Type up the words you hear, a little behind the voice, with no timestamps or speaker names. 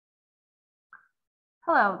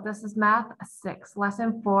Hello, this is Math 6,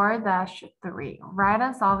 Lesson 4-3, Write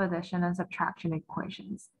and solve addition and subtraction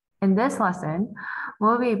equations. In this lesson,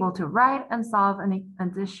 we'll be able to write and solve an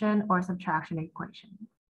addition or subtraction equation.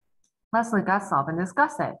 Let's look at solve and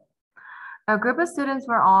discuss it. A group of students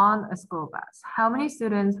were on a school bus. How many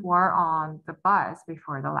students were on the bus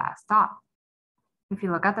before the last stop? If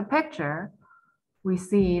you look at the picture, we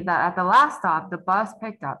see that at the last stop, the bus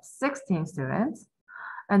picked up 16 students,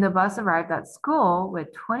 and the bus arrived at school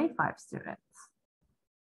with 25 students.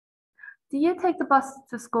 Do you take the bus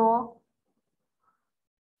to school?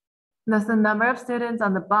 Does the number of students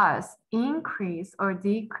on the bus increase or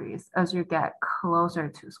decrease as you get closer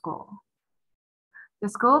to school? The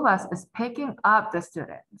school bus is picking up the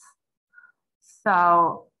students.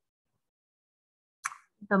 So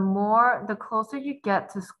the closer you get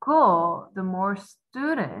to school, the more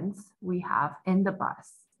students we have in the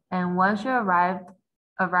bus. And once you arrive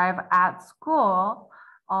at school,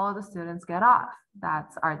 all the students get off.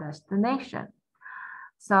 That's our destination.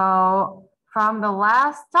 So from the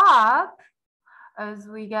last stop, as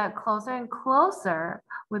we get closer and closer,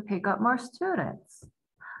 we pick up more students.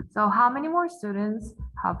 So how many more students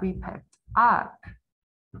have we picked up?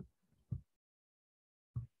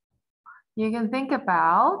 You can think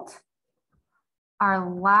about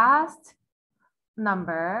our last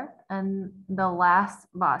number and the last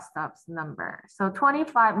bus stop's number. So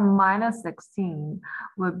 25 minus 16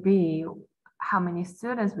 would be how many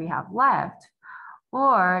students we have left.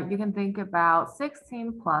 Or you can think about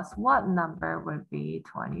 16 plus what number would be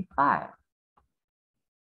 25.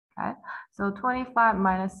 Okay, so 25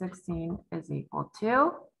 minus 16 is equal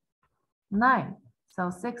to 9. So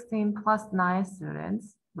 16 plus 9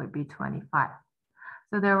 students would be 25.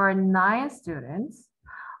 So there were 9 students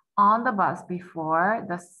on the bus before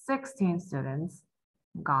the 16 students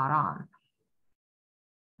got on,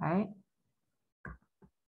 right?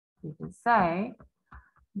 You can say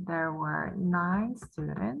there were 9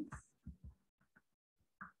 students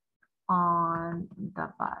on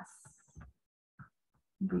the bus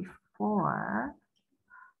before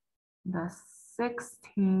the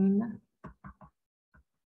 16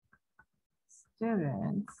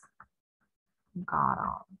 students got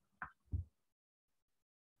on.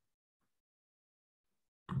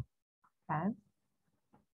 Okay.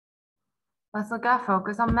 Let's look at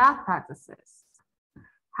focus on math practices.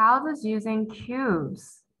 How does using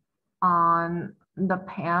cubes on the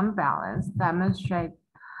pan balance demonstrate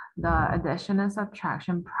the addition and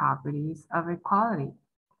subtraction properties of equality?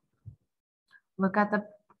 Look at the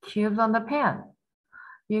cubes on the pan.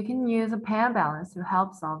 You can use a pan balance to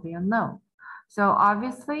help solve the unknown. So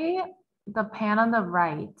obviously, the pan on the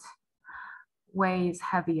right weighs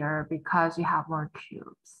heavier because you have more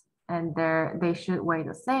cubes. And they should weigh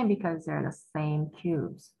the same because they're the same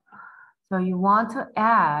cubes. So you want to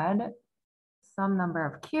add some number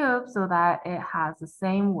of cubes so that it has the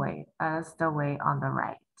same weight as the weight on the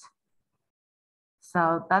right.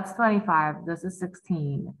 So that's 25, this is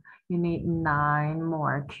 16. You need 9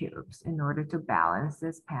 more cubes in order to balance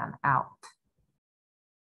this pan out.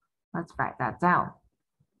 Let's write that down.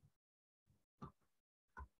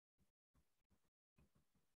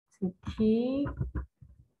 To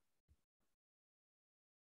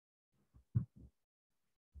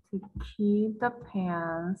keep the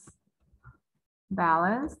pans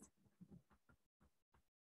balanced,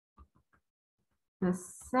 the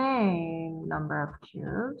same number of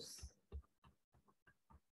cubes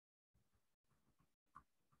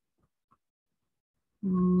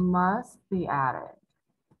must be added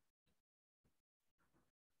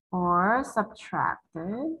or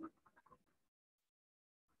subtracted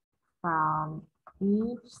from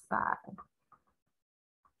each side.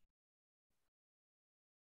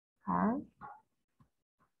 Okay.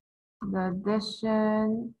 The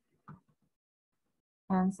addition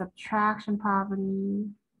and subtraction properties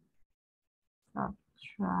of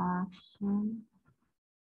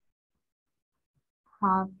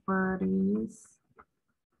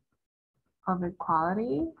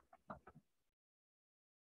equality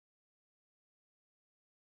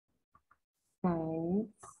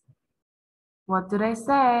states, what do they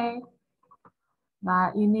say?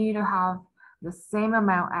 That you need to have the same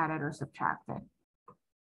amount added or subtracted.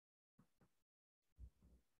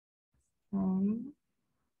 Same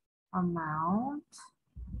amount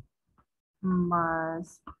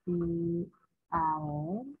must be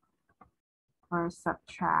added or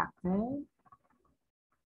subtracted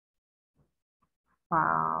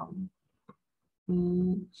from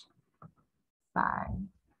each side.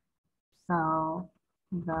 So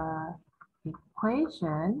the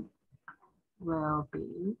equation will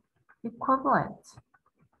be equivalent.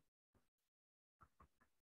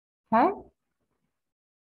 Okay?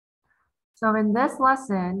 So in this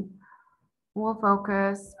lesson, we'll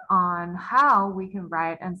focus on how we can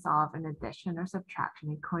write and solve an addition or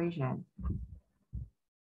subtraction equation.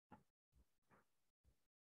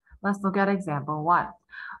 Let's look at example 1.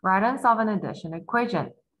 Write and solve an addition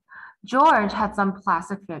equation. George had some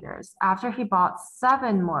plastic figures. After he bought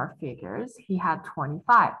 7 more figures, he had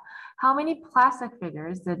 25. How many plastic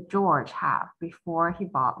figures did George have before he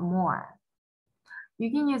bought more? You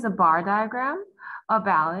can use a bar diagram, a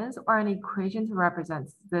balance, or an equation to represent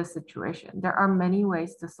this situation. There are many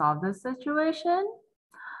ways to solve this situation,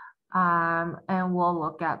 and we'll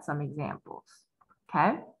look at some examples,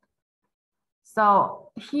 okay?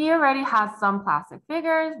 So he already has some plastic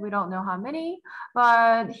figures. We don't know how many,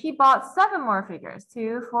 but he bought 7 more figures,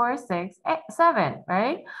 2, 4, 6, 8, 7,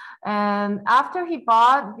 right? And after he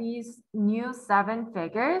bought these new 7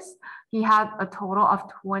 figures, he had a total of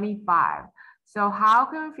 25. So how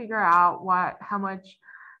can we figure out how much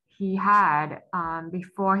he had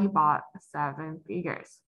before he bought 7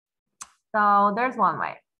 figures? So there's one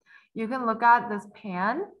way. You can look at this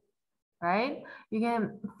pan, right? You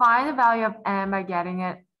can find the value of n by getting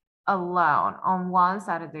it alone on one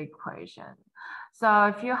side of the equation. So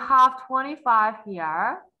if you have 25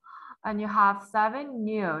 here and you have 7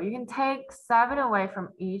 new, you can take 7 away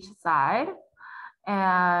from each side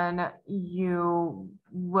and you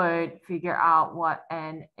would figure out what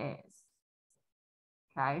n is.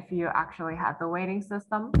 Okay, if you actually had the weighting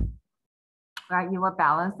system, right, you would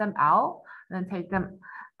balance them out and then take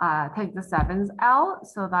the 7s out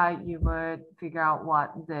so that you would figure out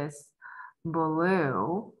what this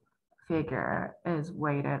blue figure is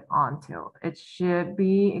weighted onto. It should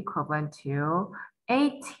be equivalent to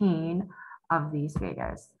 18 of these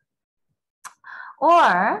figures.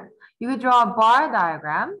 Or you could draw a bar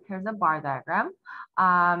diagram. Here's a bar diagram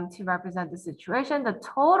to represent the situation. The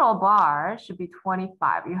total bar should be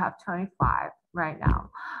 25. You have 25 right now,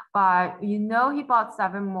 but you know he bought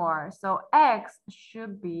 7 more. So X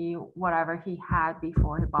should be whatever he had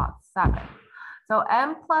before he bought 7. So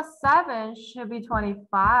n plus 7 should be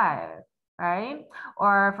 25, right?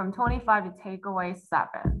 Or from 25, you take away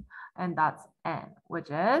 7, and that's n, which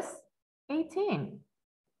is 18.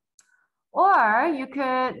 Or you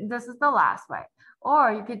could, this is the last way,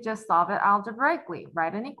 or you could just solve it algebraically.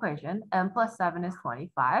 Write an equation, n plus 7 is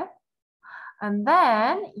 25. And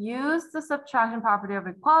then use the subtraction property of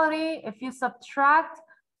equality. If you subtract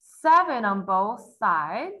 7 on both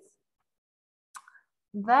sides,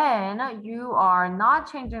 then you are not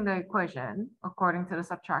changing the equation according to the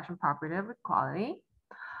subtraction property of equality.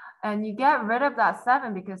 And you get rid of that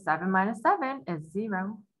 7 because 7 minus 7 is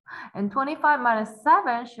 0. And 25 minus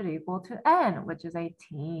 7 should equal to n, which is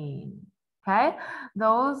 18. Okay,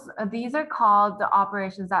 these are called the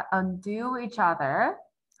operations that undo each other,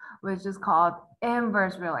 which is called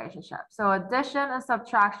inverse relationship. So addition and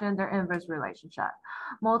subtraction, they're inverse relationship.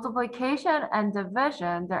 Multiplication and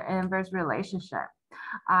division, they're inverse relationship.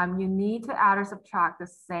 You need to add or subtract the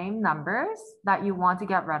same numbers that you want to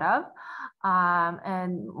get rid of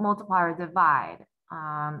and multiply or divide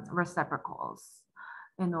reciprocals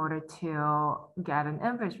in order to get an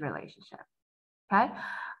inverse relationship, okay?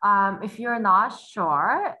 If you're not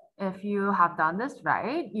sure if you have done this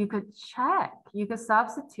right, you could check. You could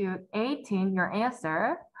substitute 18, your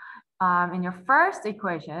answer, in your first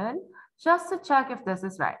equation, just to check if this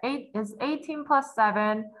is right. 18 plus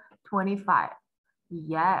 7, 25.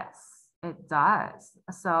 Yes, it does.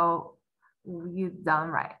 So you've done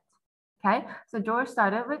right, okay? So George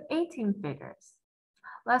started with 18 figures.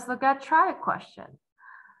 Let's look at try question.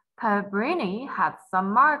 Cabrini had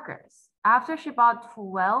some markers. After she bought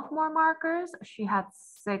 12 more markers, she had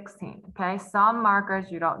 16, okay? Some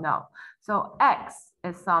markers you don't know. So X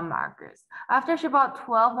is some markers. After she bought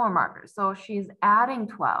 12 more markers, so she's adding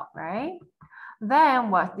 12, right?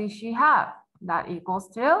 Then what did she have? That equals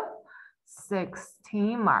to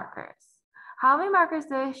 16 markers. How many markers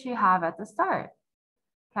did she have at the start?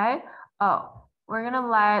 Okay, we're gonna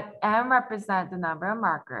let n represent the number of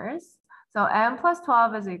markers. So n plus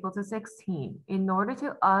 12 is equal to 16. In order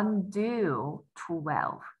to undo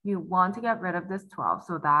 12, you want to get rid of this 12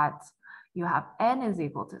 so that you have n is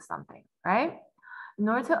equal to something, right? In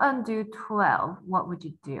order to undo 12, what would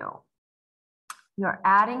you do? You're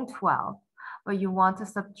adding 12, but you want to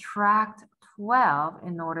subtract 12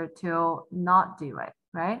 in order to not do it,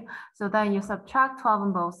 right? So then you subtract 12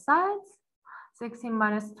 on both sides. 16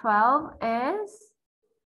 minus 12 is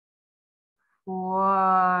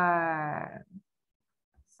 4.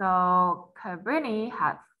 So Cabrini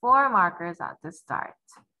had 4 markers at the start.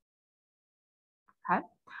 Okay.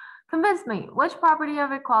 Convince me, which property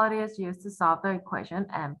of equality is used to solve the equation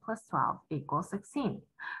n plus 12 equals 16?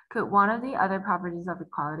 Could one of the other properties of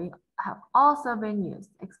equality have also been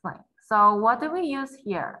used? Explain. So what did we use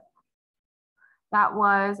here? That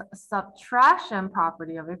was subtraction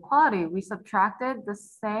property of equality. We subtracted the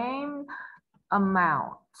same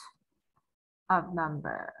amount of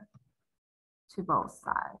number to both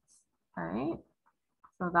sides, right?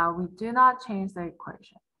 So that we do not change the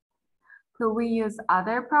equation. Could we use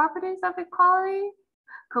other properties of equality?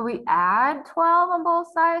 Could we add 12 on both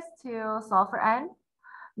sides to solve for n?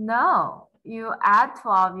 No, you add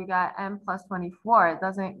 12, you got n plus 24. It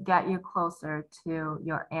doesn't get you closer to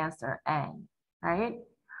your answer n, right?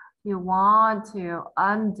 You want to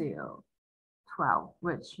undo 12,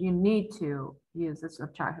 which you need to use the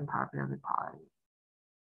subtraction property of equality.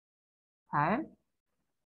 Okay?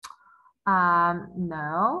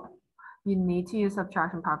 No, you need to use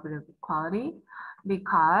subtraction property of equality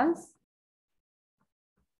because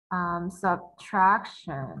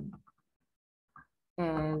subtraction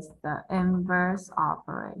is the inverse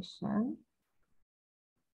operation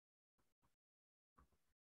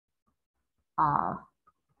of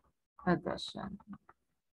addition.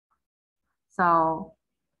 So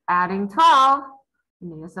adding 12,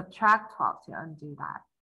 you need to subtract 12 to undo that.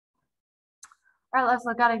 All right, let's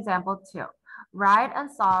look at example 2. Write and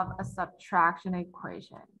solve a subtraction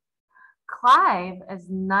equation. Clive is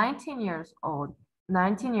 19 years old,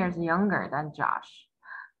 19 years younger than Josh.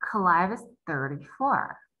 Clive is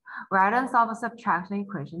 34. Write and solve a subtraction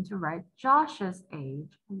equation to write Josh's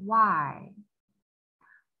age, y.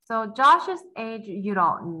 So Josh's age, you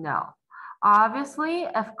don't know. Obviously,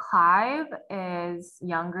 if Clive is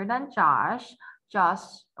younger than Josh, Josh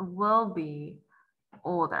will be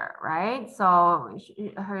older, right? So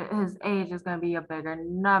his age is going to be a bigger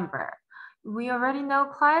number. We already know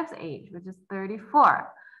Clive's age, which is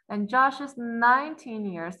 34, and Josh is 19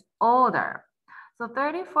 years older. So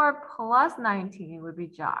 34 plus 19 would be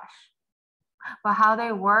Josh. But how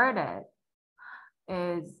they word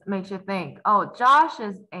it makes you think, oh,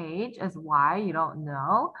 Josh's age is y, you don't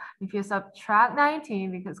know. If you subtract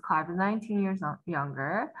 19, because Clive is 19 years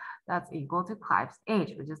younger, that's equal to Clive's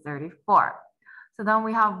age, which is 34. So then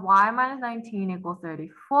we have y minus 19 equals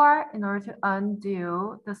 34. In order to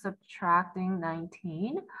undo the subtracting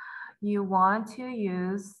 19, you want to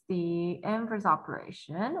use the inverse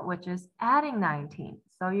operation, which is adding 19.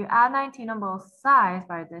 So you add 19 on both sides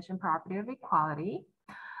by addition property of equality,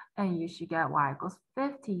 and you should get y equals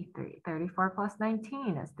 53. 34 plus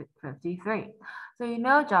 19 is 53. So you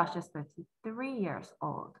know Josh is 53 years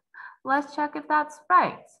old. Let's check if that's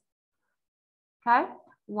right. Okay,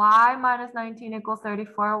 y minus 19 equals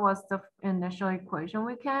 34 was the initial equation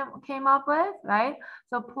we came up with, right?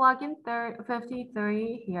 So plug in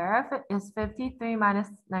 53 here. Is 53 minus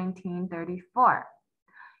 19 34?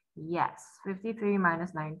 Yes, 53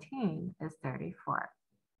 minus 19 is 34.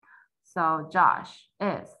 So Josh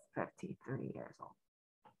is 53 years old.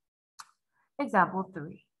 Example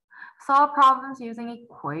 3. Solve problems using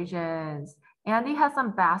equations. Andy has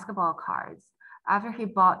some basketball cards. After he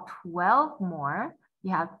bought 12 more, he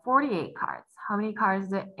had 48 cards. How many cards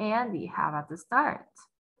did Andy have at the start?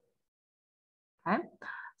 Okay,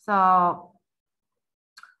 so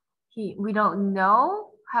we don't know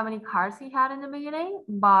how many cards he had in the beginning,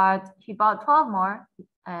 but he bought 12 more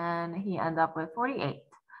and he ended up with 48.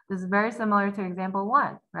 This is very similar to example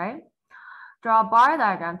 1, right? Draw a bar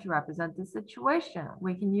diagram to represent the situation.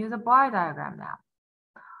 We can use a bar diagram now.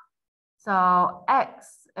 So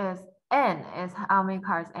N is how many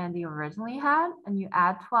cards Andy originally had, and you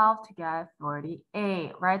add 12 to get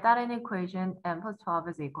 48. Write that in the equation, n plus 12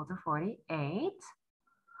 is equal to 48.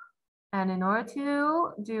 And in order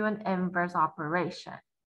to do an inverse operation,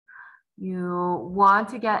 you want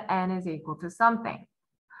to get n is equal to something.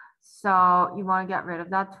 So you want to get rid of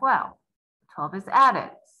that 12. 12 is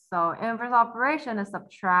added. So inverse operation is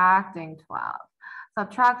subtracting 12.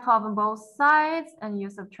 Subtract 12 on both sides and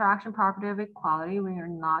use subtraction property of equality when you're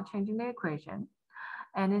not changing the equation.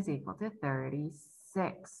 N is equal to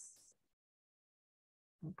 36.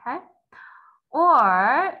 Okay?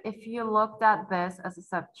 Or if you looked at this as a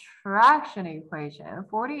subtraction equation,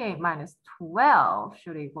 48 minus 12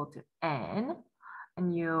 should equal to n,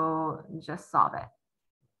 and you just solve it.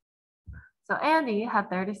 So Andy had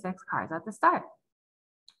 36 cards at the start.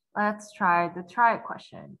 Let's try the try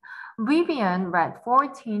question. Vivian read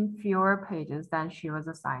 14 fewer pages than she was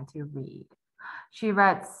assigned to read. She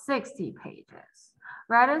read 60 pages.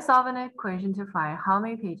 Write and solve an equation to find how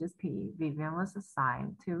many pages Vivian was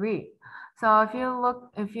assigned to read. So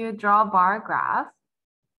if you draw a bar graph,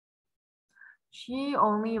 she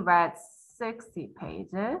only read 60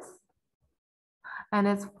 pages and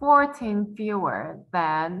it's 14 fewer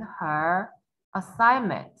than her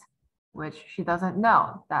assignment, which she doesn't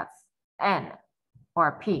know. That's N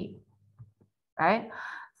or P, right?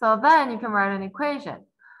 So then you can write an equation.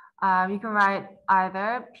 You can write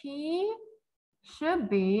either P should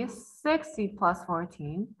be 60 plus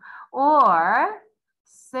 14 or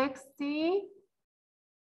 60,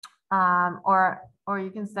 or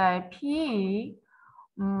you can say P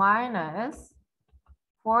minus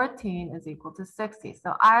 14 is equal to 60.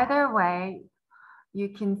 So either way, you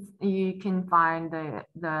can find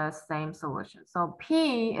the same solution. So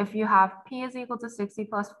P, if you have P is equal to 60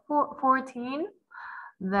 plus 14,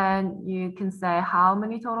 then you can say how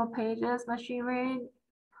many total pages must she read?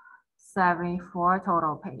 74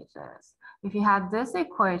 total pages. If you had this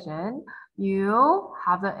equation, you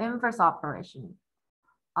have the inverse operation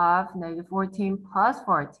of negative 14 plus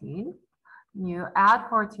 14. You add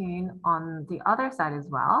 14 on the other side as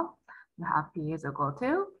well. You have P is equal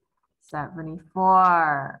to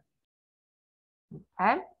 74.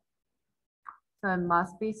 Okay, so it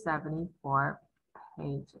must be 74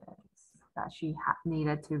 pages that she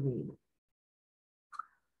needed to read.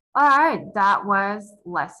 All right, that was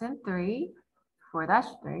lesson 3,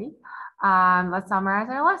 4-3. Let's summarize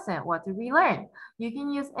our lesson. What did we learn? You can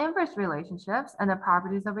use inverse relationships and the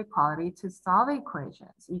properties of equality to solve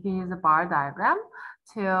equations. You can use a bar diagram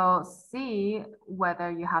to see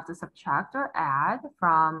whether you have to subtract or add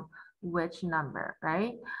from which number,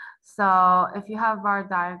 right? So if you have a bar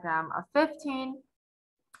diagram of 15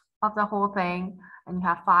 of the whole thing, and you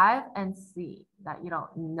have 5 and C that you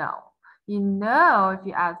don't know. You know if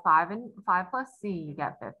you add 5 plus C, you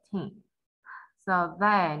get 15. So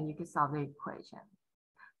then you can solve the equation.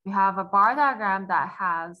 We have a bar diagram that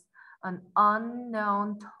has an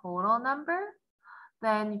unknown total number,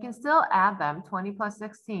 then you can still add them, 20 plus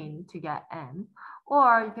 16 to get N.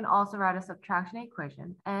 Or you can also write a subtraction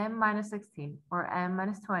equation, N minus 16 or N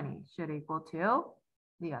minus 20 should equal to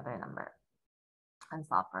the other number and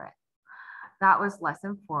solve for it. That was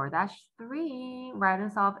lesson 4-3, write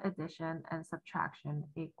and solve addition and subtraction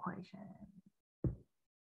equation.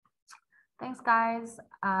 Thanks, guys.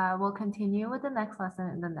 We'll continue with the next lesson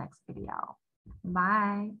in the next video.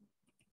 Bye.